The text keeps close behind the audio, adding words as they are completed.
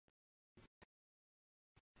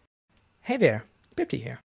Hey there, Pipti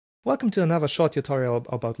here. Welcome to another short tutorial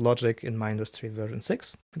about logic in Mindustry version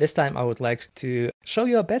 6. This time I would like to show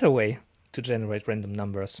you a better way to generate random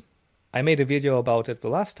numbers. I made a video about it the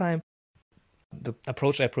last time. The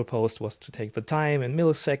approach I proposed was to take the time in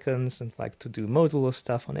milliseconds and like to do modulo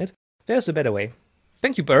stuff on it. There's a better way.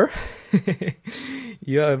 Thank you, Burr.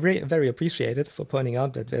 You are very appreciated for pointing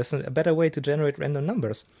out that there's a better way to generate random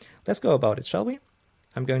numbers. Let's go about it, shall we?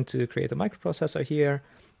 I'm going to create a microprocessor here,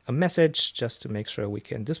 a message just to make sure we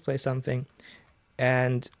can display something.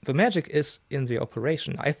 And the magic is in the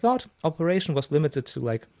operation. I thought operation was limited to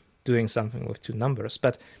like doing something with two numbers,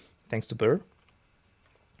 but thanks to Burr,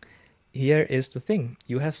 here is the thing.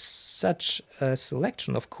 You have such a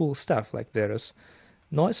selection of cool stuff. Like there is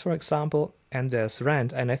noise, for example, and there's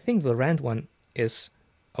rand. And I think the rand one is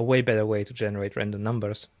a way better way to generate random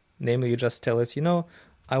numbers. Namely, you just tell it,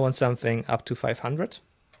 I want something up to 500.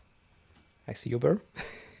 I see you, Burr.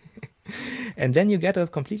 And then you get a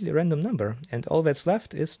completely random number. And all that's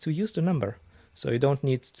left is to use the number. So you don't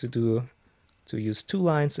need to use two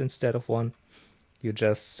lines instead of one. You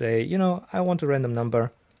just say, I want a random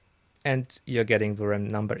number. And you're getting the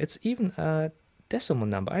random number. It's even a decimal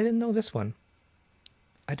number. I didn't know this one.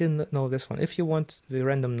 If you want the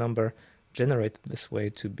random number generated this way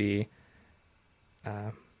to be,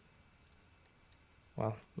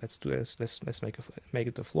 well, let's do this. Let's make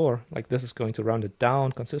it the floor. Like this is going to round it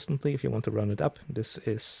down consistently. If you want to round it up, this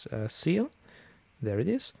is seal. There it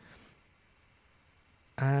is.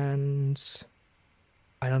 And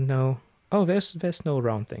I don't know. Oh, there's no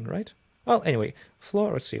round thing, right? Well, anyway,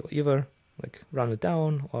 floor or seal, either like round it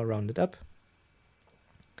down or round it up.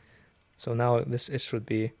 So now it should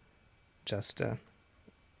be just a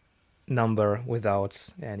number without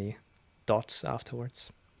any dots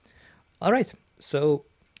afterwards. All right, so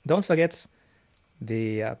don't forget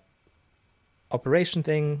the operation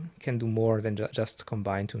thing can do more than just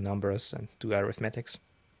combine two numbers and do arithmetics.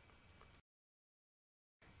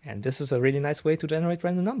 And this is a really nice way to generate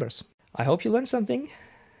random numbers. I hope you learned something.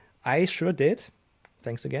 I sure did.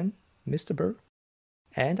 Thanks again, Mr. Burr.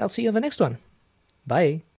 And I'll see you in the next one.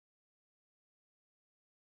 Bye.